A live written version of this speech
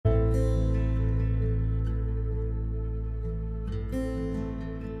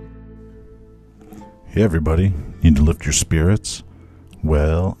Hey everybody, need to lift your spirits?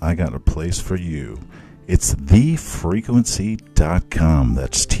 Well, I got a place for you. It's thefrequency.com.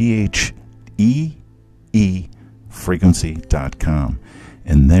 That's THEE frequency.com.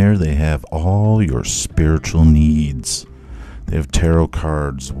 And there they have all your spiritual needs. They have tarot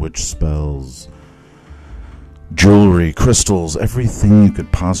cards, witch spells, jewelry, crystals, everything you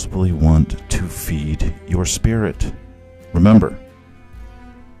could possibly want to feed your spirit. Remember,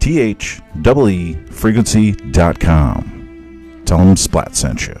 THEE frequency.com. Tell them Splat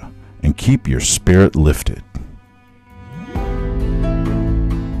sent you, and keep your spirit lifted.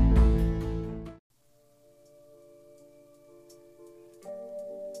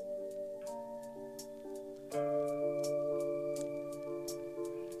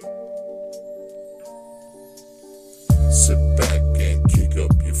 Sit back and kick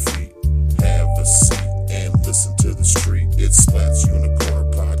up your feet. Have a seat and listen to the street. It's Splat's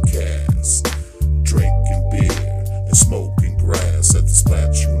Unicorn Podcast. Drinking beer and smoking grass at the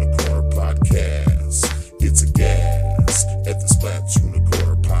Splat's Unicorn Podcast. It's a gas at the Splat's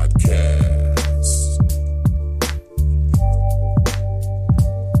Unicorn Podcast.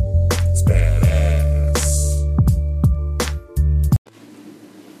 It's badass.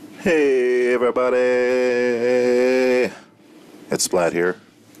 Hey everybody, it's Splat here,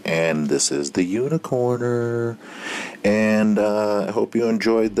 and this is the Unicorner, and I hope you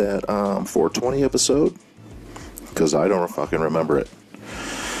enjoyed that 420 episode, because I don't fucking remember it.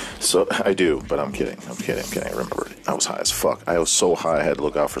 So, I do, but I'm kidding, I remember it. I was high as fuck. I was so high I had to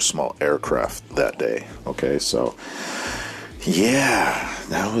look out for small aircraft that day, okay, so, yeah,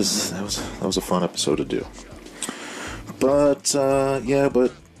 that was a fun episode to do. But,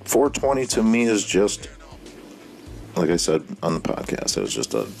 420 to me is just, like I said on the podcast, it was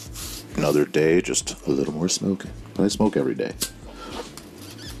just another day, just a little more smoking. But I smoke every day.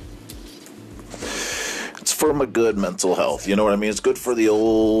 It's for my good mental health, you know what I mean? It's good for the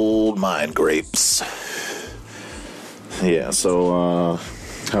old mind grapes. Yeah, so,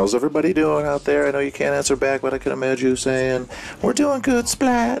 how's everybody doing out there? I know you can't answer back, but I can imagine you saying, we're doing good,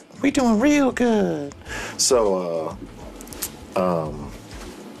 Splat. We're doing real good. So,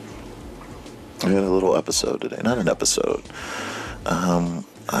 I had a little episode today. Not an episode.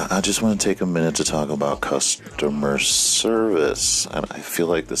 I just want to take a minute to talk about customer service. I feel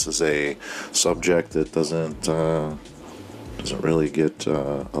like this is a subject that doesn't really get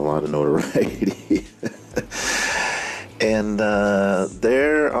a lot of notoriety. And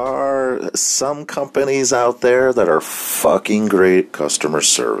there are some companies out there that are fucking great customer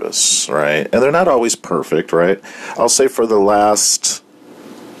service, right? And they're not always perfect, right? I'll say for the last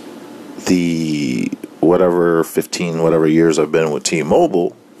 15 years I've been with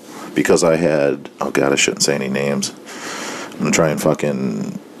T-Mobile, because I had, oh god, I shouldn't say any names. I'm gonna try and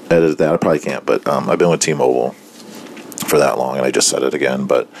fucking edit that. I probably can't, but I've been with T-Mobile for that long, and I just said it again.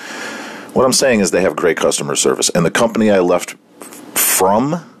 But what I'm saying is they have great customer service, and the company I left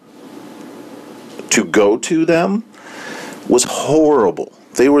from to go to them was horrible.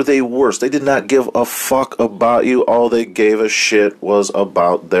 They were the worst. They did not give a fuck about you. All they gave a shit was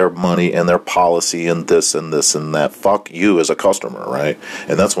about their money and their policy and this and this and that. Fuck you as a customer, right?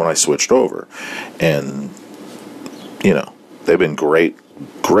 And that's when I switched over. And, you know, they've been great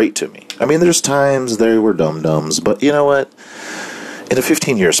to me. I mean, there's times they were dum-dums, but you know what? In a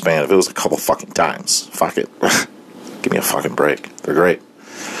 15-year span, if it was a couple fucking times, fuck it. Give me a fucking break. They're great.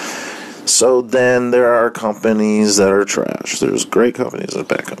 So then there are companies that are trash. There's great companies and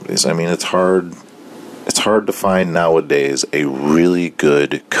bad companies. I mean, it's hard to find nowadays a really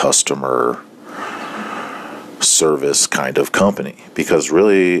good customer service kind of company, because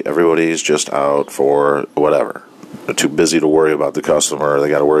really everybody's just out for whatever. They're too busy to worry about the customer. They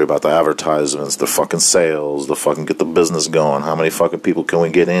got to worry about the advertisements, the fucking sales, the fucking get the business going. How many fucking people can we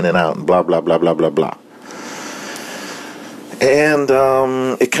get in and out, and blah, blah, blah, blah, blah, blah. And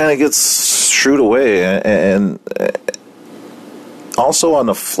it kind of gets shrewd away. And also on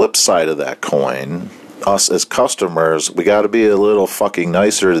the flip side of that coin, us as customers, we got to be a little fucking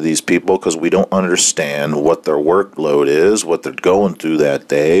nicer to these people, because we don't understand what their workload is, what they're going through that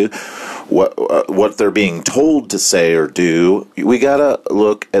day, what they're being told to say or do. We got to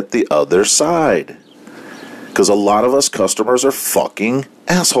look at the other side, because a lot of us customers are fucking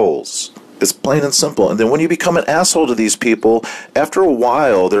assholes. It's plain and simple. And then when you become an asshole to these people, after a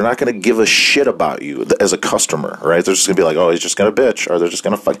while, they're not going to give a shit about you as a customer, right? They're just going to be like, oh, he's just going to bitch, or they're just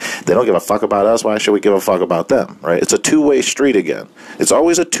going to fuck. They don't give a fuck about us. Why should we give a fuck about them, right? It's a two-way street again. It's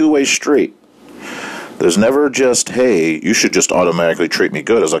always a two-way street. There's never just, hey, you should just automatically treat me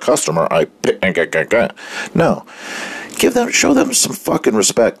good as a customer. No. Show them some fucking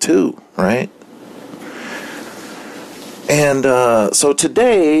respect too, right? And so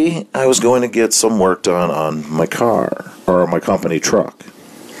today I was going to get some work done on my car, or my company truck.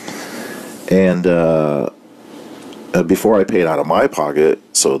 And before I paid out of my pocket,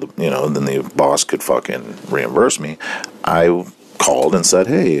 so then the boss could fucking reimburse me, I called and said,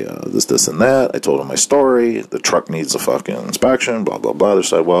 hey, this and that. I told him my story. The truck needs a fucking inspection, blah, blah, blah. They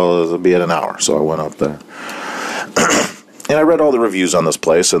said, well, it'll be in an hour. So I went up there. And I read all the reviews on this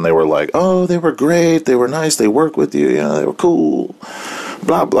place, and they were like, oh, they were great, they were nice, they worked with you, they were cool,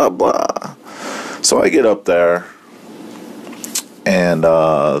 blah, blah, blah. So I get up there, and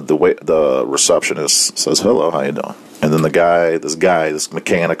the receptionist says, hello, how you doing? And then this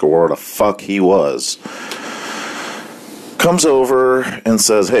mechanic, or whatever the fuck he was, comes over and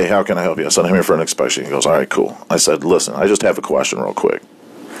says, hey, how can I help you? I said, I'm here for an inspection. He goes, all right, cool. I said, listen, I just have a question real quick.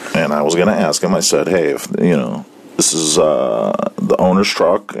 And I was going to ask him, I said, hey, if, this is the owner's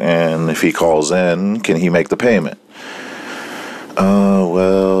truck, and if he calls in, can he make the payment?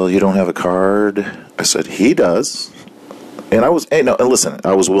 Well, you don't have a card? I said, he does. And I was, listen,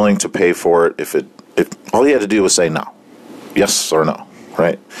 I was willing to pay for it if all he had to do was say no. Yes or no,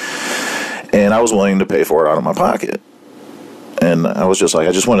 right? And I was willing to pay for it out of my pocket. And I was just like,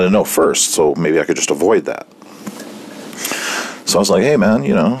 I just wanted to know first, so maybe I could just avoid that. So I was like, hey, man,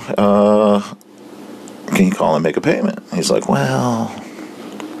 can you call and make a payment? He's like, well,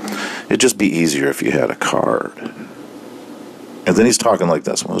 it'd just be easier if you had a card. And then he's talking like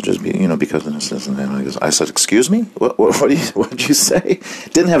this. Well, it'll just be, because of this and that. I said, excuse me? What did you say?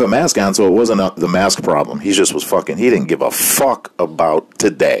 Didn't have a mask on, so it wasn't the mask problem. He just was fucking, he didn't give a fuck about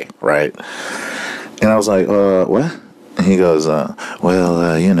today, right? And I was like, what? And he goes,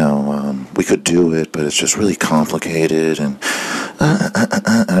 we could do it, but it's just really complicated. And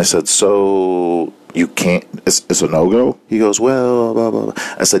I said, so you can't, it's a no-go? He goes, well, blah, blah, blah.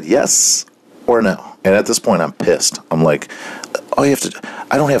 I said, yes or no. And at this point, I'm pissed. I'm like, I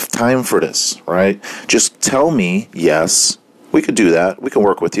don't have time for this, right? Just tell me, yes, we could do that. We can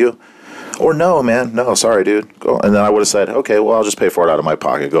work with you. Or no, man, no, sorry, dude. Go. And then I would have said, okay, well, I'll just pay for it out of my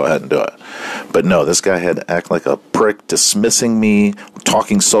pocket. Go ahead and do it. But no, this guy had to act like a prick, dismissing me,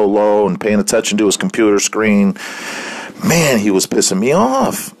 talking so low and paying attention to his computer screen. Man, he was pissing me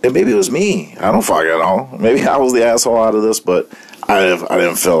off. And maybe it was me. I don't fucking know. Maybe I was the asshole out of this, but I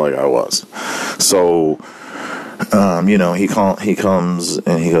didn't feel like I was. So, he comes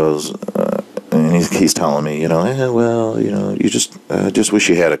and he goes, and he's telling me, you just wish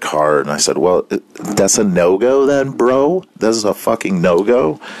you had a card. And I said, well, that's a no-go then, bro? This is a fucking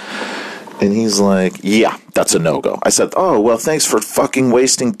no-go? And he's like, yeah, that's a no-go. I said, oh, well, thanks for fucking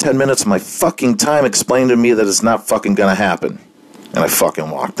wasting 10 minutes of my fucking time explaining to me that it's not fucking gonna happen. And I fucking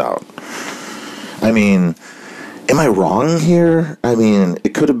walked out. I mean, am I wrong here? I mean,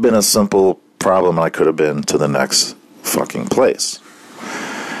 it could have been a simple problem and I could have been to the next fucking place.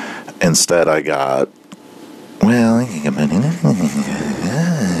 Instead, I got,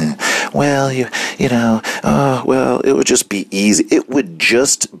 it would just be easy. It would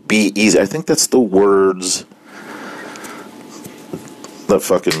just be easy. I think that's the words that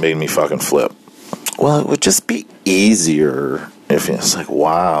fucking made me fucking flip. Well, it would just be easier if it's like,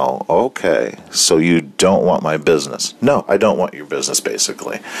 wow, okay, so you don't want my business. No, I don't want your business,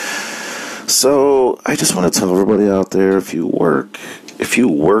 basically. So I just want to tell everybody out there, if you work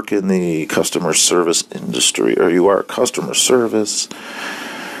in the customer service industry, or you are customer service,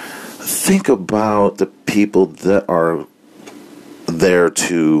 think about the people that are there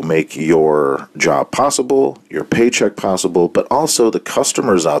to make your job possible, your paycheck possible, but also the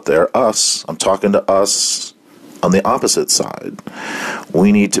customers out there, us. I'm talking to us on the opposite side.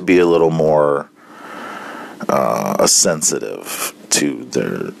 We need to be a little more sensitive to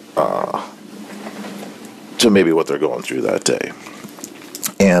their to maybe what they're going through that day.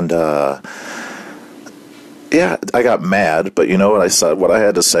 And yeah, I got mad, but you know what I said, what I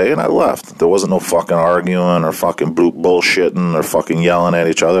had to say, and I left. There wasn't no fucking arguing or fucking bullshitting or fucking yelling at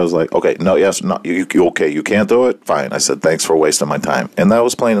each other. I was like, okay, no, yes, no, you okay, you can't do it? Fine. I said, thanks for wasting my time. And that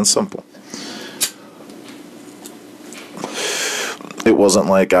was plain and simple. It wasn't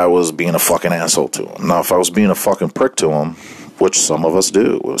like I was being a fucking asshole to him. Now, if I was being a fucking prick to him, which some of us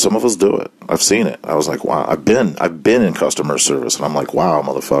do. Some of us do it. I've seen it. I was like, wow. I've been in customer service, and I'm like, wow,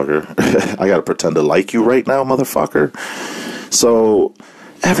 motherfucker. I got to pretend to like you right now, motherfucker. So,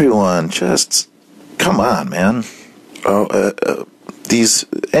 everyone, just come on, man. These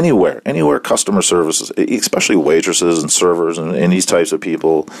anywhere customer services, especially waitresses and servers and these types of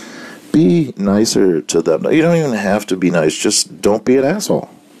people, be nicer to them. You don't even have to be nice. Just don't be an asshole.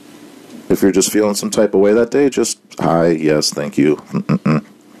 If you're just feeling some type of way that day, just, hi, yes, thank you.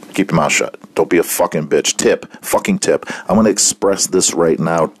 Keep your mouth shut. Don't Don't be a fucking bitch. Tip. Fucking tip. I'm going to express this right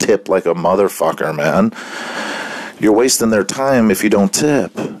now. Tip like a motherfucker, man. You're wasting their time if you don't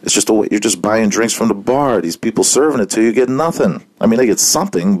tip. It's just you're just buying drinks from the bar. These people serving it to you get nothing. I mean, they get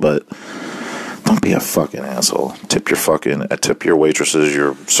something, but don't be a fucking asshole. Tip your waitresses,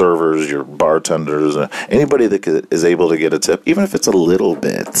 your servers, your bartenders, anybody that is able to get a tip, even if it's a little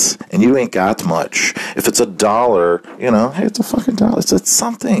bit, and you ain't got much. If it's $1, hey, it's a fucking dollar. It's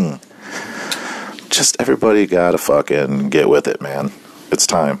something. Just everybody gotta fucking get with it, man. It's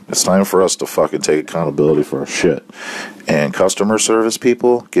time. It's time for us to fucking take accountability for our shit. And customer service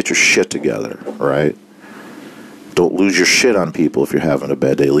people, get your shit together, right? Don't lose your shit on people if you're having a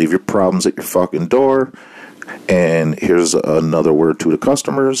bad day. Leave your problems at your fucking door. And here's another word to the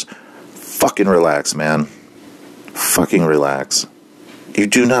customers. Fucking relax, man. Fucking relax. You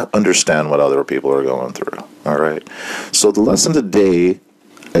do not understand what other people are going through, all right? So the lesson today,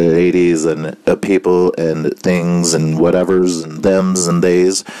 ladies and people and things and whatevers and thems and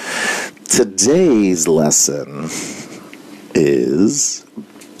theys. Today's lesson is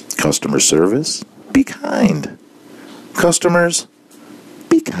customer service. Be kind. Customers,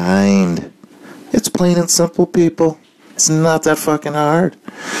 be kind. It's plain and simple, people. It's not that fucking hard.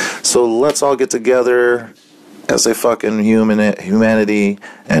 So let's all get together as a fucking humanity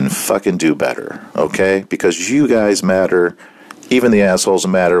and fucking do better, okay? Because you guys matter. Even the assholes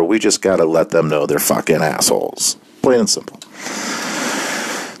matter. We just gotta let them know they're fucking assholes. Plain and simple.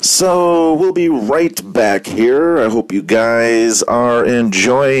 So we'll be right back here. I hope you guys are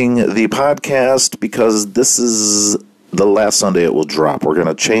enjoying the podcast because this is the last Sunday it will drop. We're going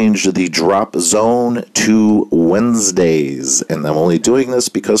to change the drop zone to Wednesdays. And I'm only doing this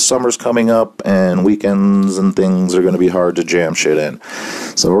because summer's coming up and weekends and things are going to be hard to jam shit in.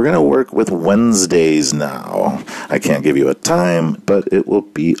 So we're going to work with Wednesdays now. I can't give you a time, but it will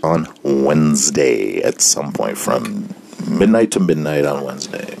be on Wednesday at some point from midnight to midnight on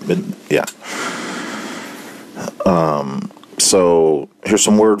Wednesday. So here's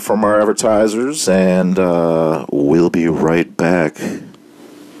some word from our advertisers, and we'll be right back.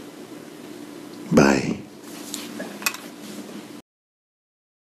 Bye.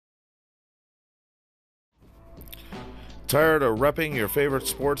 Tired of repping your favorite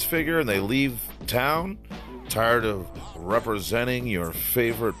sports figure and they leave town? Tired of representing your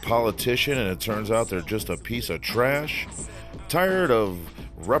favorite politician and it turns out they're just a piece of trash? Tired of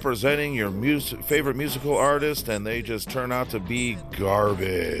representing your favorite musical artist and they just turn out to be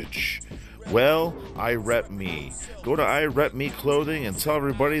garbage? Well, I rep me. Go to I Rep Me Clothing and tell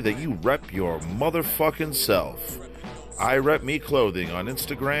everybody that you rep your motherfucking self. I Rep Me Clothing on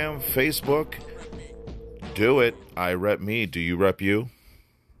Instagram, Facebook. Do it. I rep me. Do you rep you?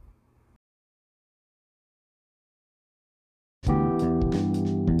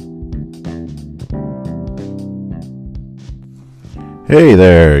 Hey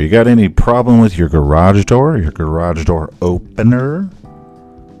there, you got any problem with your garage door opener?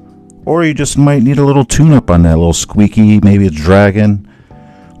 Or you just might need a little tune-up on that little squeaky, maybe it's dragging?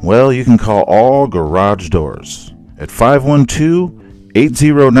 Well, you can call All Garage Doors at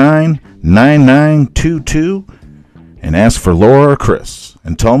 512-809-9922 and ask for Laura or Chris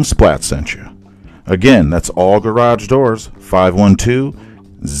and tell them Splat sent you. Again, that's All Garage Doors,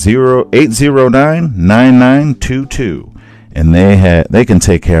 512-809-9922. And they can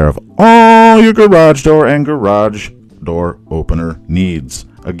take care of all your garage door and garage door opener needs.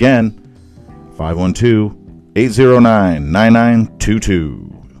 Again, 512-809-9922.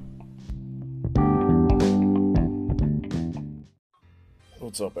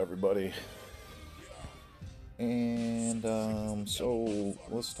 What's up, everybody? And so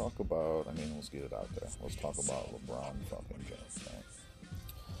let's talk about. Let's get it out there. Let's talk about LeBron fucking James. Right?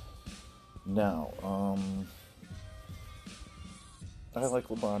 Now, I like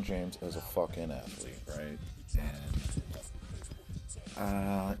LeBron James as a fucking athlete, right?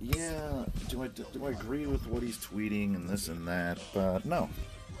 And do I agree with what he's tweeting and this and that? But no.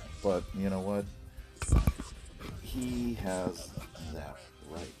 But you know what? He has that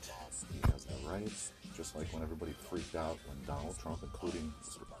right. He has that right. Just like when everybody freaked out when Donald Trump, including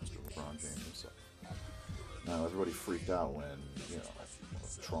Mr. LeBron James himself. Now everybody freaked out when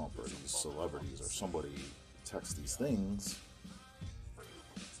Trump or these celebrities or somebody texts these things.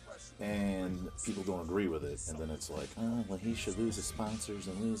 And people don't agree with it, and then it's like, he should lose his sponsors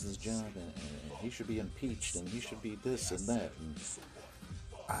and lose his job, and he should be impeached, and he should be this and that. And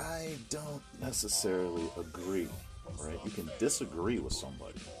I don't necessarily agree, right? You can disagree with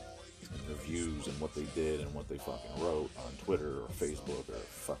somebody and their views and what they did and what they fucking wrote on Twitter or Facebook or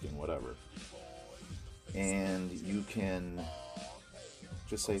fucking whatever. And you can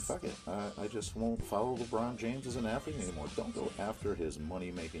Just say, fuck it. I just won't follow LeBron James as an athlete anymore. Don't go after his money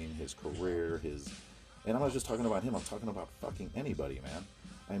making, his career, his. And I'm not just talking about him. I'm talking about fucking anybody, man.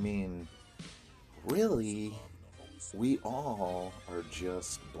 I mean, really, we all are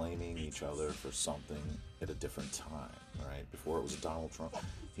just blaming each other for something at a different time, right? Before it was Donald Trump.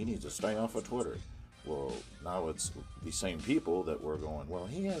 He needs to stay off of Twitter. Well, now it's the same people that were going, well,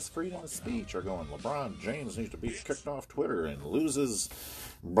 he has freedom of speech, are going, LeBron James needs to be kicked off Twitter and loses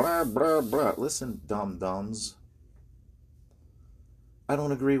blah, blah, blah. Listen, dum-dums. I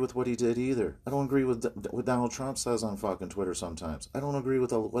don't agree with what he did either. I don't agree with what Donald Trump says on fucking Twitter sometimes. I don't agree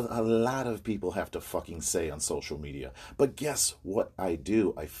with what a lot of people have to fucking say on social media. But guess what I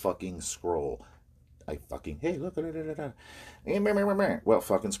do? I fucking scroll. I fucking, hey, look at it. Well,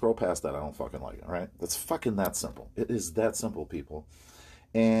 fucking scroll past that. I don't fucking like it, right? That's fucking that simple. It is that simple, people.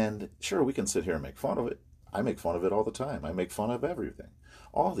 And sure, we can sit here and make fun of it. I make fun of it all the time. I make fun of everything.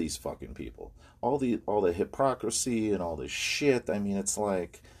 All these fucking people. All the hypocrisy and all this shit. I mean, it's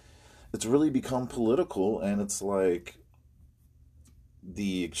like, it's really become political, and it's like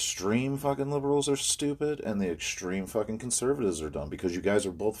the extreme fucking liberals are stupid and the extreme fucking conservatives are dumb because you guys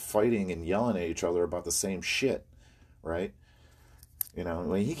are both fighting and yelling at each other about the same shit, right? You know,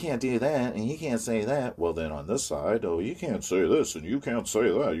 well, he can't do that and he can't say that. Well, then on this side, oh, you can't say this and you can't say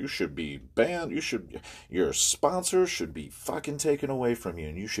that. You should be banned. Your sponsor should be fucking taken away from you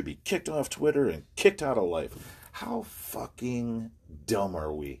and you should be kicked off Twitter and kicked out of life. How fucking dumb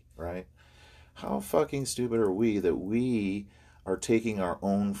are we, right? How fucking stupid are we that we are taking our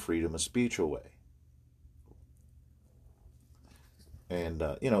own freedom of speech away? And,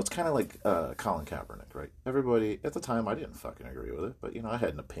 it's kind of like Colin Kaepernick, right? Everybody, at the time, I didn't fucking agree with it, but, I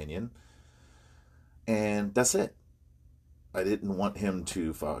had an opinion. And that's it. I didn't want him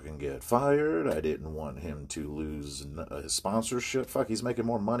to fucking get fired. I didn't want him to lose his sponsorship. Fuck, he's making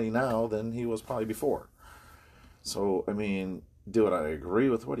more money now than he was probably before. So, I mean, do I agree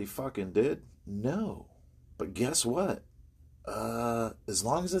with what he fucking did? No. But guess what? As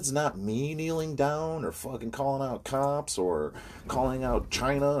long as it's not me kneeling down or fucking calling out cops or calling out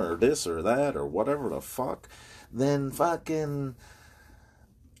China or this or that or whatever the fuck, then fucking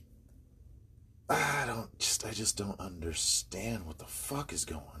I just don't understand what the fuck is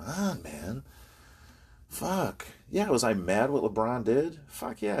going on, man. Fuck. Yeah, was I mad what LeBron did?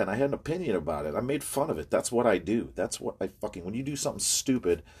 Fuck yeah, and I had an opinion about it. I made fun of it. That's what I do. That's what I fucking, when you do something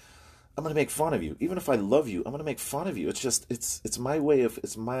stupid, I'm going to make fun of you. Even if I love you, I'm going to make fun of you. It's just, it's my way of,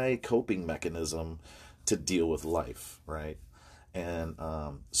 it's my coping mechanism to deal with life, right? And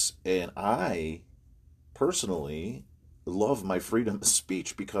I personally love my freedom of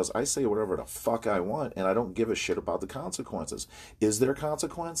speech because I say whatever the fuck I want and I don't give a shit about the consequences. Is there a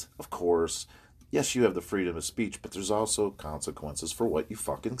consequence? Of course. Yes, you have the freedom of speech, but there's also consequences for what you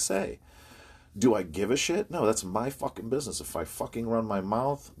fucking say. Do I give a shit? No, that's my fucking business. If I fucking run my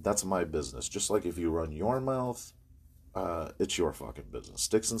mouth, that's my business. Just like if you run your mouth, it's your fucking business.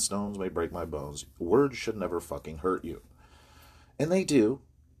 Sticks and stones may break my bones. Words should never fucking hurt you. And they do.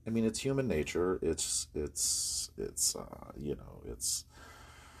 I mean, it's human nature. It's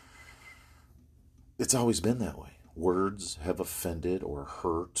always been that way. Words have offended or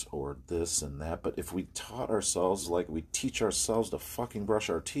hurt or this and that, but if we taught ourselves like we teach ourselves to fucking brush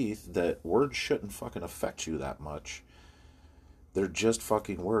our teeth, that words shouldn't fucking affect you that much. They're just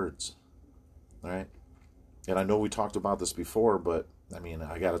fucking words, right? And I know we talked about this before, but I mean,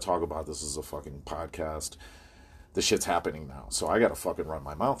 I gotta talk about this as a fucking podcast. The shit's happening now, so I gotta fucking run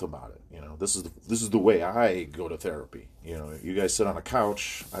my mouth about it. This is the way I go to therapy. You guys sit on a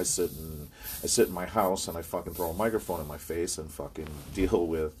couch, I sit in my house and I fucking throw a microphone in my face and fucking deal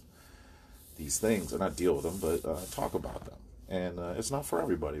with these things, or not deal with them, but talk about them. And it's not for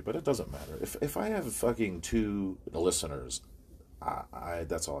everybody, but it doesn't matter. If I have fucking 2 listeners, I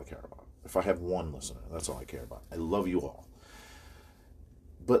that's all I care about. If I have 1 listener, that's all I care about. I love you all.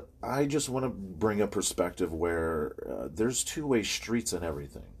 But I just want to bring a perspective where there's 2-way streets and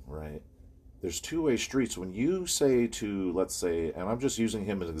everything, right? There's 2-way streets. When you say to, let's say, and I'm just using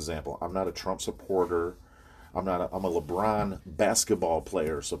him as an example. I'm not a Trump supporter. I'm a LeBron basketball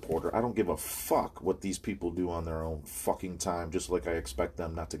player supporter. I don't give a fuck what these people do on their own fucking time, just like I expect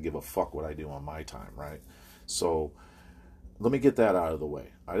them not to give a fuck what I do on my time, right? So let me get that out of the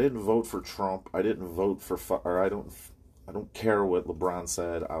way. I didn't vote for Trump. I didn't vote for, I don't care what LeBron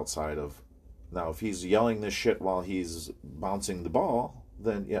said outside of, now if he's yelling this shit while he's bouncing the ball,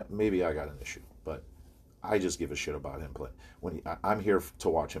 then yeah, maybe I got an issue. But I just give a shit about him playing. I'm here to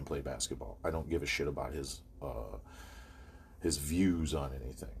watch him play basketball. I don't give a shit about his views on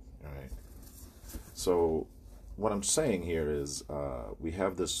anything. All right. So what I'm saying here is we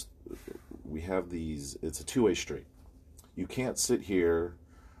have these, it's a two-way street. You can't sit here,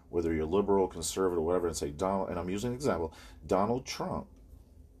 whether you're liberal, conservative, whatever, and say, and I'm using an example, Donald Trump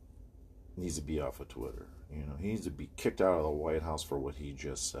needs to be off of Twitter. You know, he needs to be kicked out of the White House for what he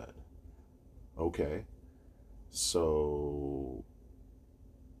just said. Okay. So,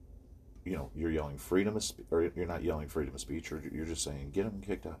 you know, you're yelling freedom of speech, or you're not yelling freedom of speech, or you're just saying, get him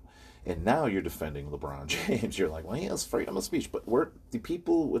kicked out. And now you're defending LeBron James. You're like, well, he has freedom of speech. But we're the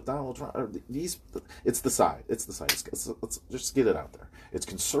people with Donald Trump, it's the side. It's the side. Let's just get it out there. It's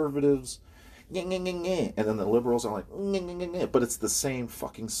conservatives, and then the liberals are like, but it's the same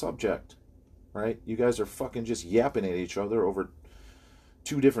fucking subject, right? You guys are fucking just yapping at each other over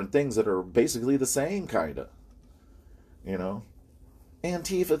two different things that are basically the same, kind of. You know?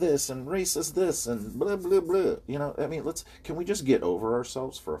 Antifa this and racist this and blah blah blah. You know, I mean, can we just get over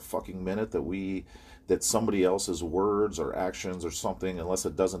ourselves for a fucking minute that somebody else's words or actions or something, unless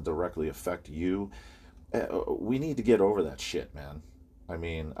it doesn't directly affect you, we need to get over that shit, man. I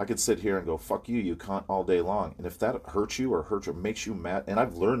mean, I could sit here and go, fuck you, you cunt, all day long, and if that hurts you or makes you mad, and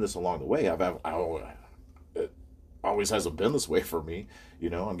I've learned this along the way, it always hasn't been this way for me. You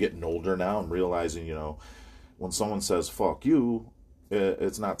know, I'm getting older now. I'm realizing, you know, when someone says fuck you,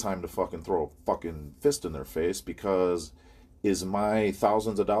 it's not time to fucking throw a fucking fist in their face, because is my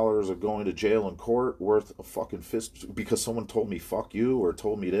thousands of dollars of going to jail and court worth a fucking fist because someone told me fuck you, or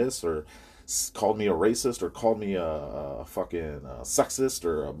told me this, or called me a racist, or called me a fucking sexist,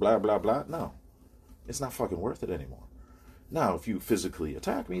 or a blah blah blah? No, it's not fucking worth it anymore. Now, if you physically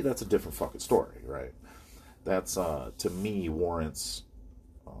attack me, that's a different fucking story, right? That's to me warrants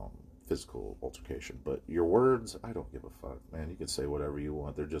physical altercation. But your words, I don't give a fuck, man. You can say whatever you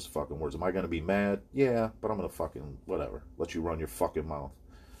want. They're just fucking words. Am I going to be mad? Yeah, but I'm going to fucking, whatever, let you run your fucking mouth.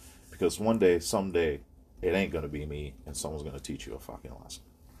 Because one day, someday, it ain't going to be me, and someone's going to teach you a fucking lesson.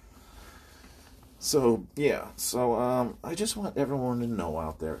 So, yeah. So, I just want everyone to know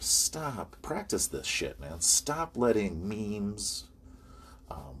out there, stop. Practice this shit, man. Stop letting memes,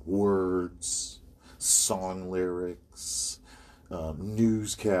 words, song lyrics,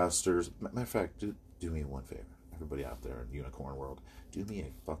 newscasters. Matter of fact, do me one favor. Everybody out there in unicorn world, do me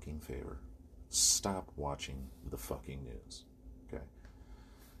a fucking favor. Stop watching the fucking news. Okay?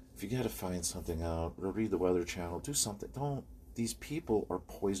 If you gotta find something out, or read the Weather Channel, do something. These people are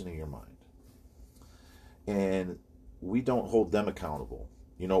poisoning your mind. And we don't hold them accountable.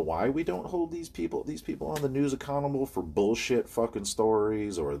 You know why we don't hold these people on the news accountable for bullshit fucking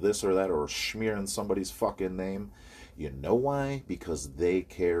stories, or this or that, or smearing somebody's fucking name? You know why? Because they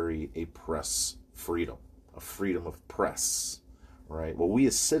carry a press freedom, a freedom of press, right? Well, we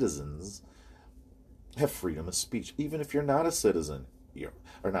as citizens have freedom of speech. Even if you're not a citizen,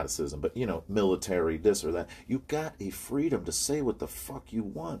 or not a citizen, but, you know, military, this or that, you got a freedom to say what the fuck you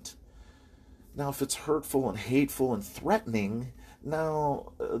want. Now, if it's hurtful and hateful and threatening,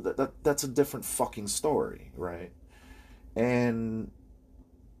 now that's a different fucking story, right? And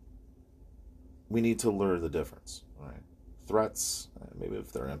we need to learn the difference, right? Threats, maybe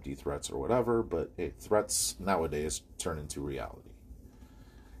if they're empty threats or whatever, but threats nowadays turn into reality.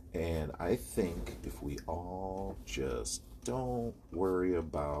 And I think if we all just don't worry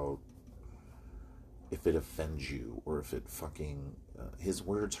about if it offends you, or if it fucking, his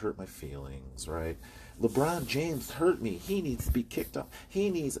words hurt my feelings, right? LeBron James hurt me. He needs to be kicked off.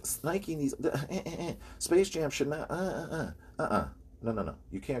 Nike needs, Space Jam should not, No.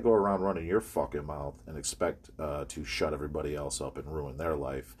 You can't go around running your fucking mouth and expect to shut everybody else up and ruin their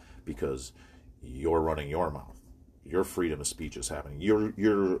life because you're running your mouth. Your freedom of speech is happening.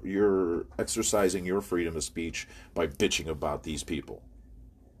 You're exercising your freedom of speech by bitching about these people.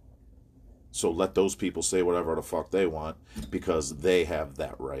 So let those people say whatever the fuck they want, because they have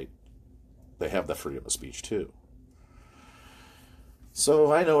that right. They have that freedom of speech too.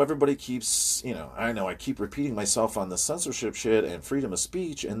 So I know everybody keeps, I keep repeating myself on the censorship shit and freedom of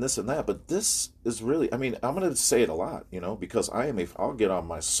speech and this and that, but this is really, I'm going to say it a lot, because I'll get on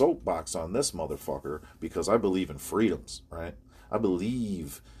my soapbox on this motherfucker, because I believe in freedoms, right? I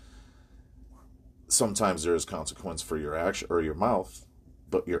believe sometimes there is consequence for your action or your mouth,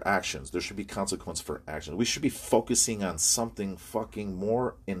 but your actions. There should be consequence for action. We should be focusing on something fucking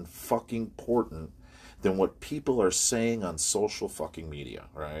more and fucking important than what people are saying on social fucking media,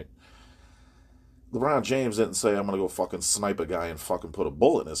 right? LeBron James didn't say, I'm going to go fucking snipe a guy and fucking put a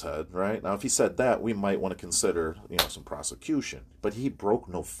bullet in his head, right? Now, if he said that, we might want to consider, some prosecution. But he broke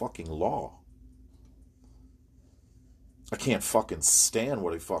no fucking law. I can't fucking stand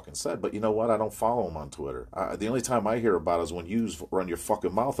what he fucking said, but you know what? I don't follow him on Twitter. The only time I hear about it is when you run your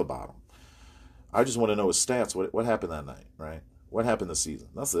fucking mouth about him. I just want to know his stats. What happened that night, right? What happened this season?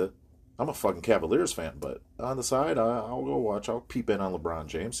 That's it. I'm a fucking Cavaliers fan, but on the side, I'll go watch. I'll peep in on LeBron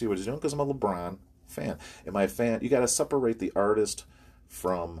James, see what he's doing, because I'm a LeBron fan. Am I a fan? You got to separate the artist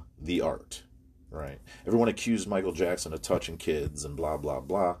from the art, right? Everyone accused Michael Jackson of touching kids and blah, blah,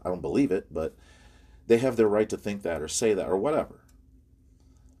 blah. I don't believe it, but they have their right to think that or say that or whatever.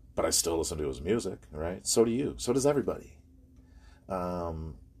 But I still listen to his music, right? So do you. So does everybody.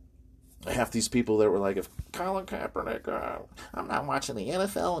 Half these people that were like, if Colin Kaepernick, I'm not watching the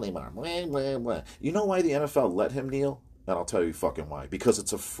NFL anymore. Blah, blah, blah. You know why the NFL let him kneel? And I'll tell you fucking why. Because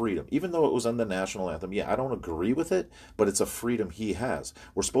it's a freedom. Even though it was on the national anthem, yeah, I don't agree with it, but it's a freedom he has.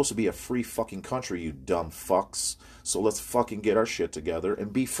 We're supposed to be a free fucking country, you dumb fucks. So let's fucking get our shit together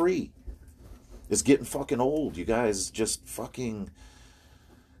and be free. It's getting fucking old. You guys just fucking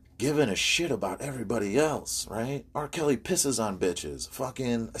giving a shit about everybody else, right? R. Kelly pisses on bitches.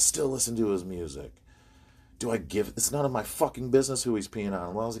 Fucking, I still listen to his music. Do I give... It's none of my fucking business who he's peeing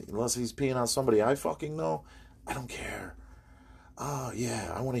on. Unless he's peeing on somebody I fucking know, I don't care. Oh,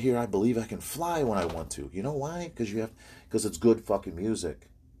 yeah, I want to hear I Believe I Can Fly when I want to. You know why? Because it's good fucking music.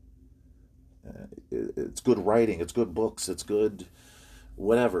 It's good writing. It's good books. It's good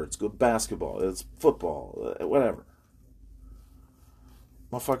whatever. It's good basketball. It's football. Whatever.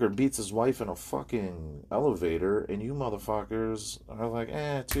 Motherfucker beats his wife in a fucking elevator, and you motherfuckers are like,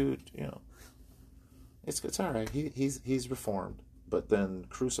 dude, you know, it's all right. He's reformed, but then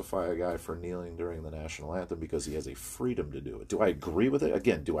crucify a guy for kneeling during the national anthem because he has a freedom to do it. Do I agree with it?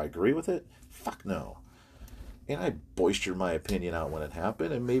 Again, do I agree with it? Fuck no. And I boistered my opinion out when it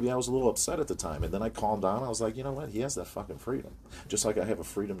happened, and maybe I was a little upset at the time, and then I calmed down. I was like, you know what? He has that fucking freedom, just like I have a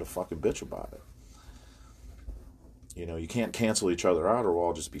freedom to fucking bitch about it. You know, you can't cancel each other out or we'll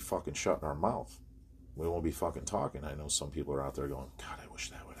all just be fucking shutting our mouth. We won't be fucking talking. I know some people are out there going, God, I wish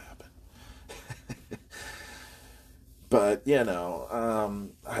that would happen. But, you know,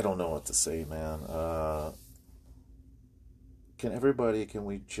 I don't know what to say, man. Can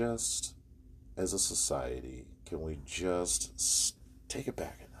we just, as a society, can we just take it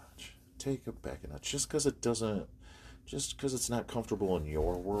back a notch? Take it back a notch. Just because it's not comfortable in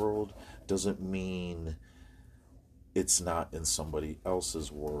your world doesn't mean it's not in somebody else's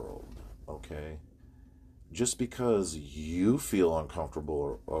world, okay? Just because you feel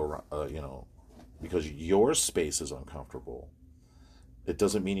uncomfortable or because your space is uncomfortable, it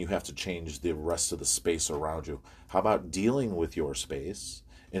doesn't mean you have to change the rest of the space around you. How about dealing with your space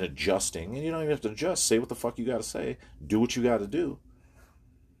and adjusting? And you don't even have to adjust. Say what the fuck you got to say. Do what you got to do.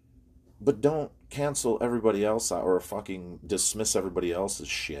 But don't cancel everybody else out or fucking dismiss everybody else's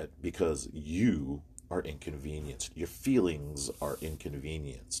shit because you are inconvenienced. Your feelings are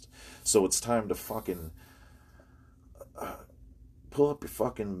inconvenienced. So it's time to fucking pull up your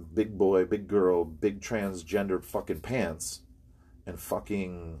fucking big boy, big girl, big transgendered fucking pants and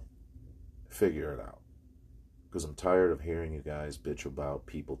fucking figure it out. Because I'm tired of hearing you guys bitch about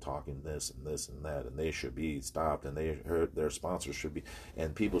people talking this and this and that, and they should be stopped, and their sponsors should be,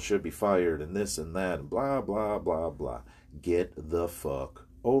 and people should be fired, and this and that, and blah, blah, blah, blah. Get the fuck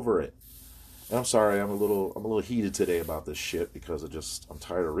over it. And I'm sorry, I'm a little heated today about this shit because I'm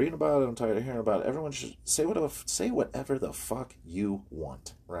tired of reading about it. I'm tired of hearing about it. Everyone should say whatever the fuck you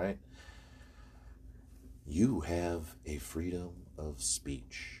want, right? You have a freedom of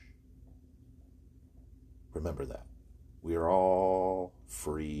speech. Remember that. We are all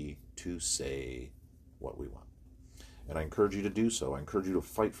free to say what we want. And I encourage you to do so. I encourage you to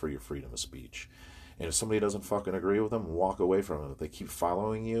fight for your freedom of speech. And if somebody doesn't fucking agree with them, walk away from them. If they keep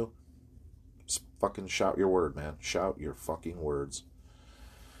following you, fucking shout your word, man. Shout your fucking words.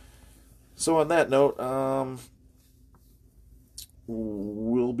 So on that note,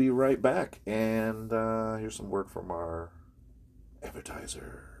 we'll be right back. And here's some word from our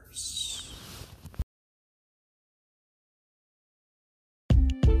advertisers.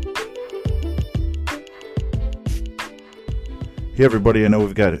 Hey everybody, I know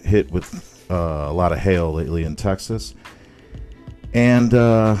we've got hit with a lot of hail lately in Texas. And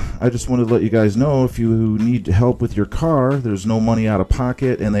I just wanted to let you guys know, if you need help with your car, there's no money out of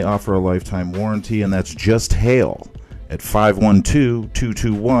pocket, and they offer a lifetime warranty, and that's Just Hail at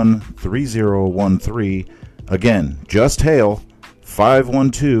 512-221-3013. Again, Just Hail,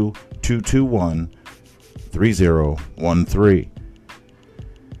 512-221-3013.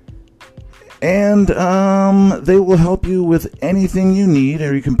 And they will help you with anything you need,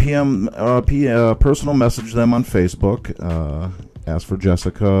 or you can personal message them on Facebook. Ask for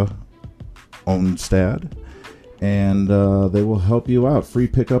Jessica Onstad, and they will help you out. Free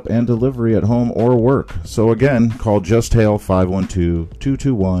pickup and delivery at home or work. So again, call Just Hail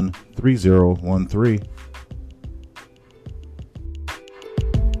 512-221-3013.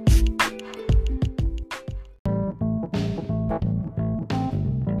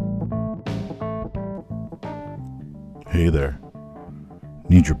 Hey there.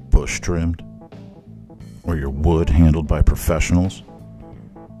 Need your bush trimmed? Or your wood handled by professionals?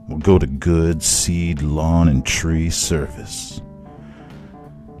 Well, go to Good Seed Lawn and Tree Service.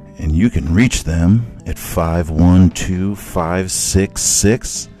 And you can reach them at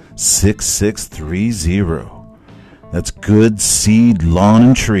 512-566-6630. That's Good Seed Lawn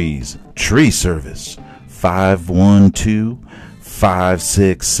and Trees Tree Service.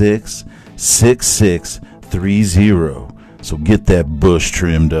 512-566-6630. So get that bush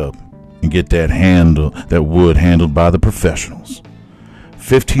trimmed up and get that wood handled by the professionals.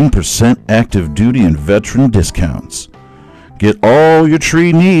 15% active duty and veteran discounts. Get all your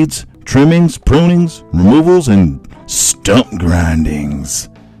tree needs: trimmings, prunings, removals, and stump grindings.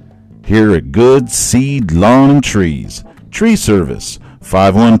 Here at Good Seed Lawn and Trees Tree Service.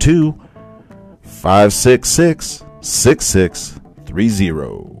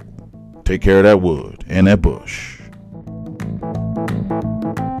 512-566-6630. Take care of that wood and that bush.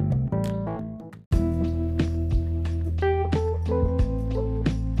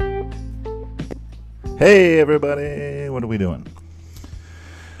 Hey everybody, what are we doing?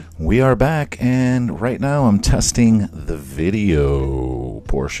 We are back, and right now I'm testing the video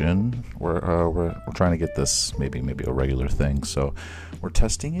portion. We're trying to get this maybe a regular thing, so we're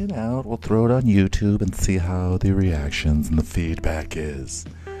testing it out. We'll throw it on YouTube and see how the reactions and the feedback is.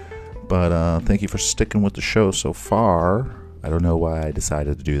 But thank you for sticking with the show so far. I don't know why I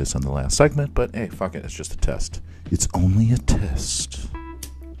decided to do this on the last segment, but hey, fuck it, it's just a test. It's only a test.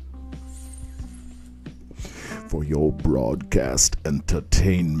 For your broadcast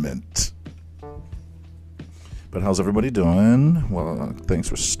entertainment. But how's everybody doing? Well, thanks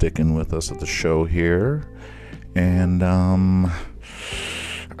for sticking with us at the show here. And I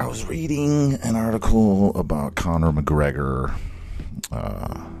was reading an article about Conor McGregor,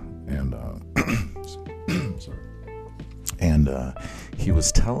 and he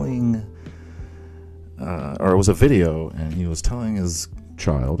was telling, or it was a video, and he was telling his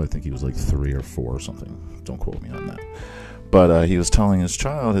child, I think he was like 3 or 4 or something, don't quote me on that, but he was telling his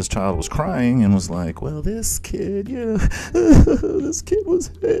child was crying and was like, well, this kid, this kid was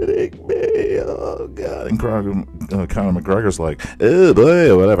hitting me, oh god. And Conor McGregor's like, oh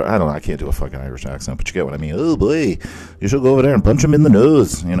boy, or whatever. I don't know, I can't do a fucking Irish accent, but you get what I mean. Oh boy, you should go over there and punch him in the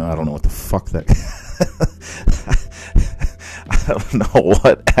nose. I don't know what the fuck that I don't know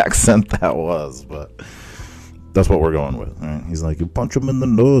what accent that was, but that's what we're going with. Right? He's like, you punch him in the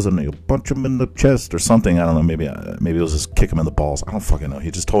nose and you punch him in the chest or something. I don't know. Maybe it was just kick him in the balls. I don't fucking know.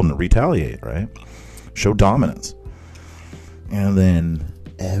 He just told him to retaliate, right? Show dominance. And then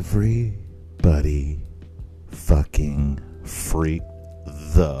everybody fucking freaked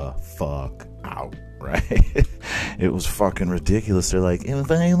the fuck out, right? It was fucking ridiculous. They're like,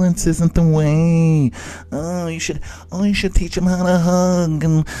 violence isn't the way. You should teach him how to hug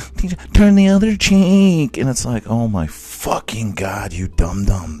and turn the other cheek. And it's like, oh my fucking god, you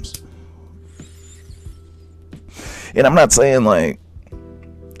dum-dums. And I'm not saying like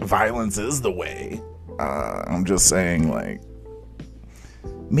violence is the way. I'm just saying like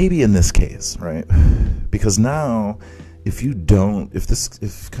maybe in this case, right? Because now if Conor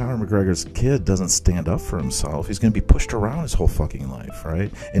McGregor's kid doesn't stand up for himself, he's going to be pushed around his whole fucking life,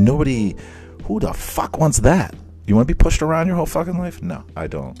 right? And who the fuck wants that? You want to be pushed around your whole fucking life? No, I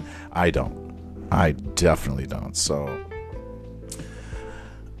don't. I definitely don't. So,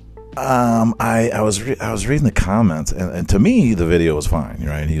 I was reading the comments, and to me, the video was fine,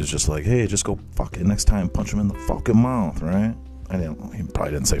 right? He was just like, hey, just go fucking next time, punch him in the fucking mouth, right? He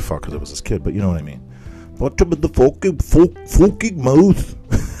probably didn't say fuck because it was his kid, but you know what I mean. Punch him in the fucking mouth.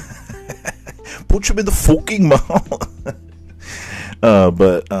 Punch him in the fucking mouth.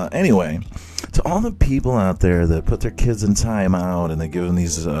 But anyway, to all the people out there that put their kids in timeout and they give them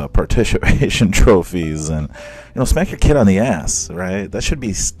these participation trophies, and smack your kid on the ass, right? That should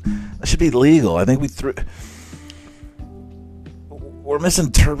be legal. I think we're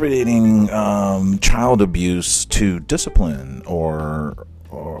misinterpreting child abuse to discipline or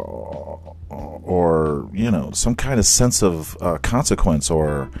some kind of sense of consequence,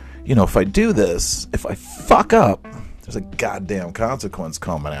 or if I do this, if I fuck up, there's a goddamn consequence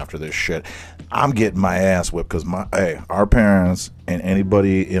coming after this shit. I'm getting my ass whipped because our parents and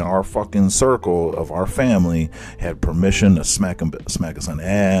anybody in our fucking circle of our family had permission to smack us on the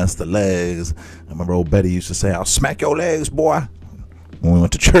ass, the legs. I remember old Betty used to say, "I'll smack your legs, boy." When we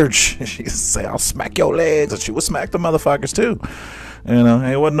went to church, she used to say, "I'll smack your legs," and she would smack the motherfuckers too. You know,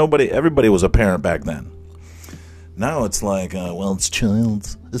 it wasn't nobody. Everybody was a parent back then. Now it's like, well, it's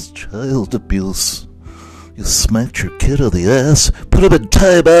child abuse. You smacked your kid on the ass, put him in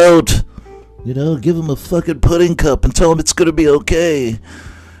timeout. You know, give him a fucking pudding cup and tell him it's gonna be okay.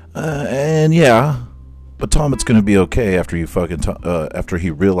 And yeah, but tell him it's gonna be okay after you fucking after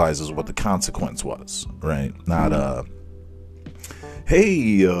he realizes what the consequence was, right? Not hey,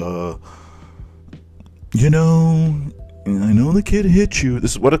 you know, I know the kid hit you.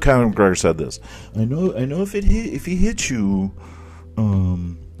 This is what Conor McGregor said. This, I know if he hit you,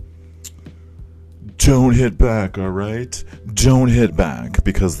 don't hit back, all right? Don't hit back,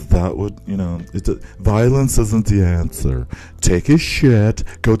 because that would, you know, violence isn't the answer. Take his shit,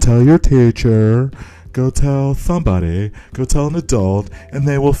 go tell your teacher, go tell somebody, go tell an adult, and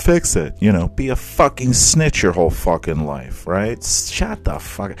they will fix it. You know, be a fucking snitch your whole fucking life, right? Shut the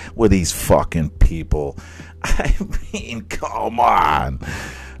fuck with these fucking people. I mean, come on.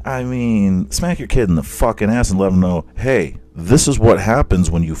 I mean, smack your kid in the fucking ass and let him know, hey, this is what happens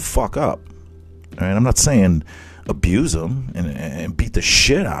when you fuck up. All right, I'm not saying abuse him and beat the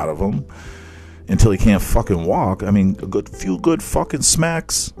shit out of him until he can't fucking walk. I mean, a few good fucking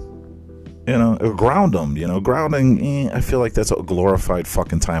smacks, you know, or ground him. You know, grounding, I feel like that's a glorified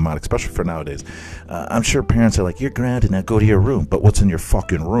fucking timeout, especially for nowadays. I'm sure parents are like, you're grounded, now go to your room. But what's in your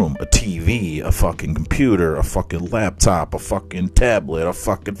fucking room? A TV, a fucking computer, a fucking laptop, a fucking tablet, a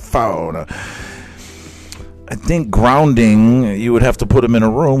fucking phone, I think grounding, you would have to put him in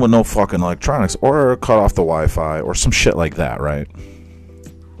a room with no fucking electronics, or cut off the Wi-Fi, or some shit like that, right?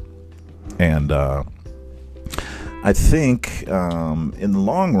 And I think in the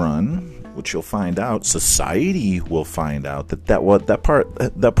long run, which you'll find out, society will find out that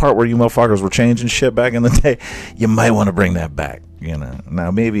part where you motherfuckers were changing shit back in the day, you might want to bring that back. You know,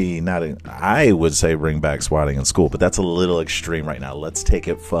 now maybe not. I would say bring back swatting in school, but that's a little extreme right now. Let's take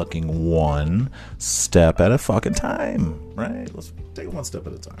it fucking one step at a fucking time, right? Let's take it one step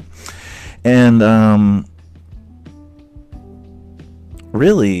at a time. And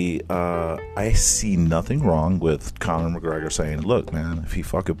really, I see nothing wrong with Conor McGregor saying, "Look, man, if he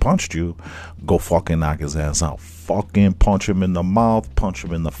fucking punched you, go fucking knock his ass out. Fucking punch him in the mouth, punch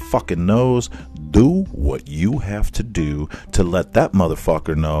him in the fucking nose. Do what you have to do to let that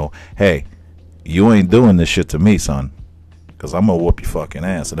motherfucker know, hey, you ain't doing this shit to me, son, because I'm gonna whoop your fucking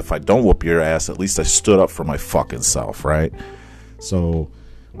ass. And if I don't whoop your ass, at least I stood up for my fucking self, right?" So,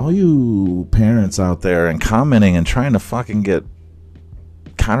 all you parents out there and commenting and trying to fucking get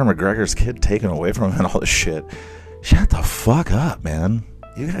Conor McGregor's kid taken away from him and all this shit, shut the fuck up, man.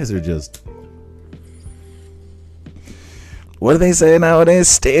 You guys are just... What do they say nowadays?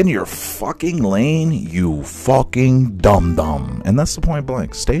 Stay in your fucking lane, you fucking dum-dum. And that's the point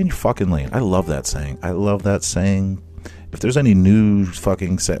blank. Stay in your fucking lane. I love that saying. I love that saying. If there's any new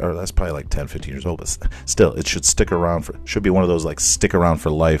fucking or that's probably like 10, 15 years old, but still, it should stick around for... Should be one of those like stick around for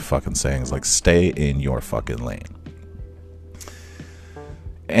life fucking sayings. Like, stay in your fucking lane.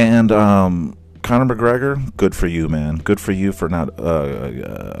 And Conor McGregor, good for you, man. Good for you for not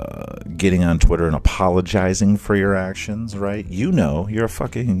getting on Twitter and apologizing for your actions, right? You know, you're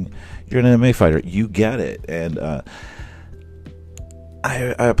an MMA fighter. You get it. And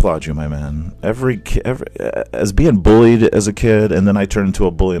I applaud you, my man. As being bullied as a kid, and then I turned into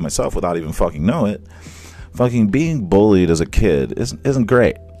a bully myself without even fucking know it. Fucking being bullied as a kid isn't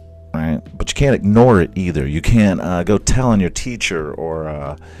great. Right, but you can't ignore it either. You can't go tell on your teacher,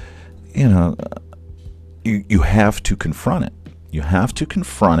 or you have to confront it. You have to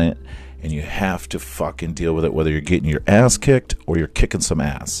confront it, and you have to fucking deal with it. Whether you're getting your ass kicked or you're kicking some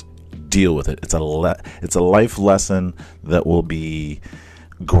ass, deal with it. It's a life lesson that will be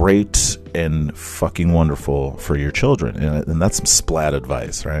great and fucking wonderful for your children. And that's some splat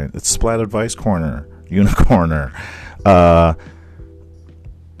advice, right? It's splat advice corner, unicorner.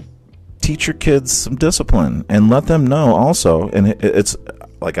 Teach your kids some discipline and let them know also, and it's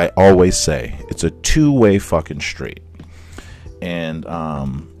like I always say, it's a two-way fucking street. And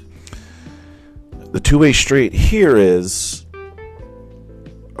the two-way street here is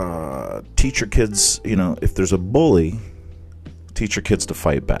teach your kids, if there's a bully, teach your kids to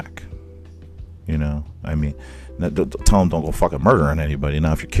fight back. I mean, tell them don't go fucking murdering anybody.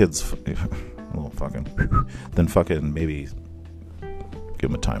 Now, if your kids, well, fucking, then fucking maybe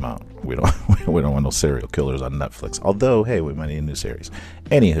give them a timeout. We don't want no serial killers on Netflix. Although, hey, we might need a new series.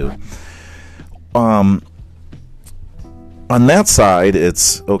 Anywho, on that side,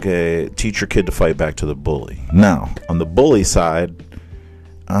 it's okay, teach your kid to fight back to the bully. Now, on the bully side,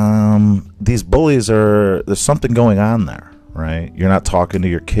 these bullies there's something going on there, right? You're not talking to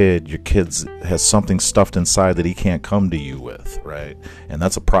your kid. Your kid has something stuffed inside that he can't come to you with, right? And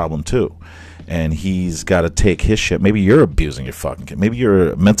that's a problem too. And he's got to take his shit. Maybe you're abusing your fucking kid. Maybe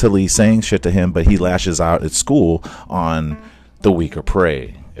you're mentally saying shit to him, but he lashes out at school on the weaker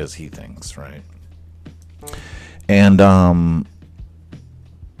prey, as he thinks, right? And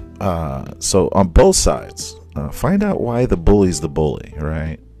so on both sides, find out why the bully's the bully,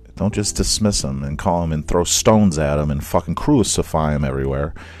 right? Don't just dismiss him and call him and throw stones at him and fucking crucify him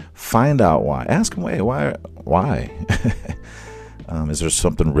everywhere. Find out why. Ask him, wait, why? Is there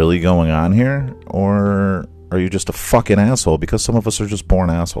something really going on here? Or are you just a fucking asshole? Because some of us are just born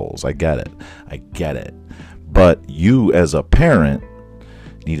assholes. I get it. But you as a parent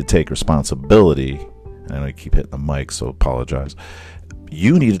need to take responsibility. I know I keep hitting the mic, so apologize.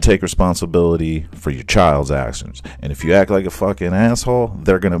 You need to take responsibility for your child's actions. And if you act like a fucking asshole,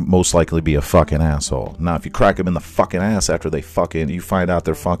 they're going to most likely be a fucking asshole. Now, if you crack them in the fucking ass after you find out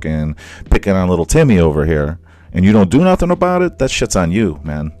they're fucking picking on little Timmy over here, and you don't do nothing about it, that shit's on you,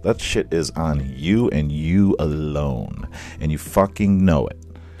 man. That shit is on you and you alone. And you fucking know it.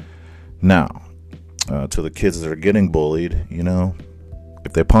 Now, to the kids that are getting bullied,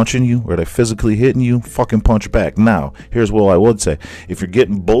 if they're punching you or they're physically hitting you, fucking punch back. Now, here's what I would say. If you're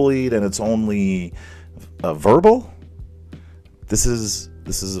getting bullied and it's only verbal, this is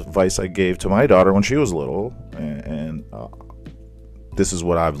advice I gave to my daughter when she was little, and this is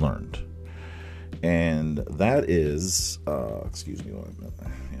what I've learned. And that is, excuse me one minute.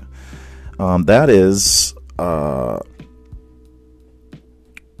 Yeah. That is,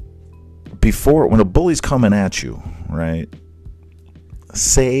 when a bully's coming at you, right?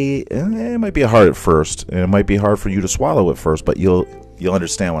 Say, it might be hard at first, and it might be hard for you to swallow at first, but you'll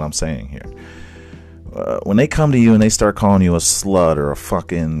understand what I'm saying here. When they come to you and they start calling you a slut or a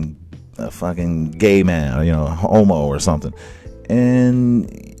fucking gay man, homo or something,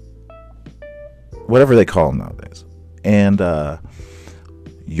 and whatever they call them nowadays, and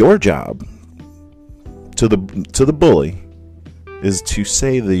your job to the bully is to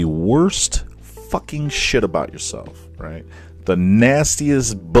say the worst fucking shit about yourself, right? The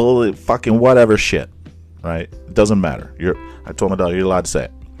nastiest bullet, fucking whatever shit, right? It doesn't matter. I told my daughter, you're allowed to say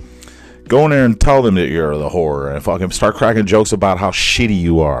it. Go in there and tell them that you're the whore and fucking start cracking jokes about how shitty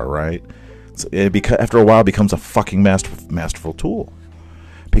you are, right? So after a while, it becomes a fucking masterful tool.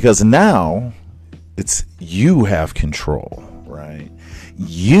 Because now, it's you have control, right?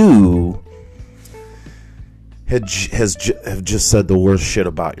 You have just said the worst shit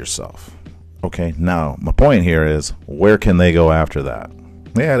about yourself. Okay, now, my point here is, where can they go after that?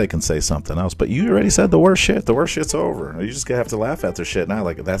 Yeah, they can say something else, but you already said the worst shit. The worst shit's over. You just have to laugh at their shit now.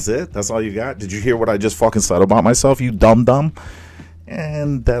 Like, that's it? That's all you got? Did you hear what I just fucking said about myself, you dumb?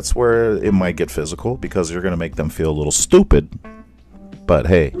 And that's where it might get physical, because you're going to make them feel a little stupid. But,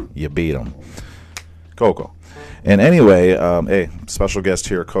 hey, you beat them. Coco. And anyway, hey, special guest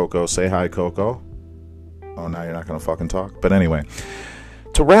here, Coco. Say hi, Coco. Oh, now you're not going to fucking talk? But anyway,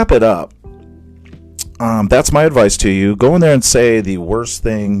 to wrap it up, that's my advice to you. Go in there and say the worst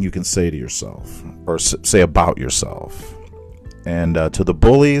thing you can say to yourself, or say about yourself. And to the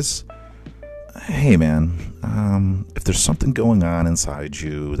bullies, hey man, if there's something going on inside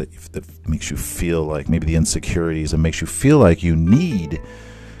you that makes you feel like, maybe the insecurities, and makes you feel like you need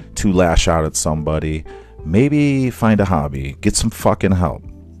to lash out at somebody, maybe find a hobby, get some fucking help.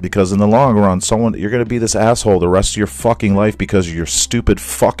 Because in the long run, you're going to be this asshole the rest of your fucking life because of your stupid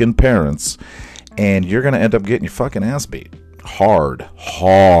fucking parents. And you're going to end up getting your fucking ass beat. Hard.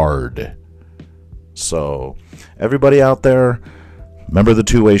 So, everybody out there, remember the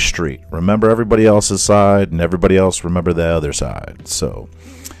two-way street. Remember everybody else's side, and everybody else remember the other side. So,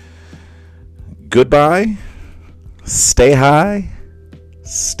 goodbye. Stay high.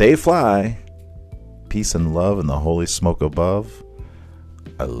 Stay fly. Peace and love and the holy smoke above.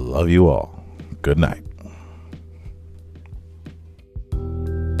 I love you all. Good night.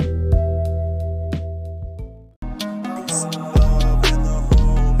 Peace and love.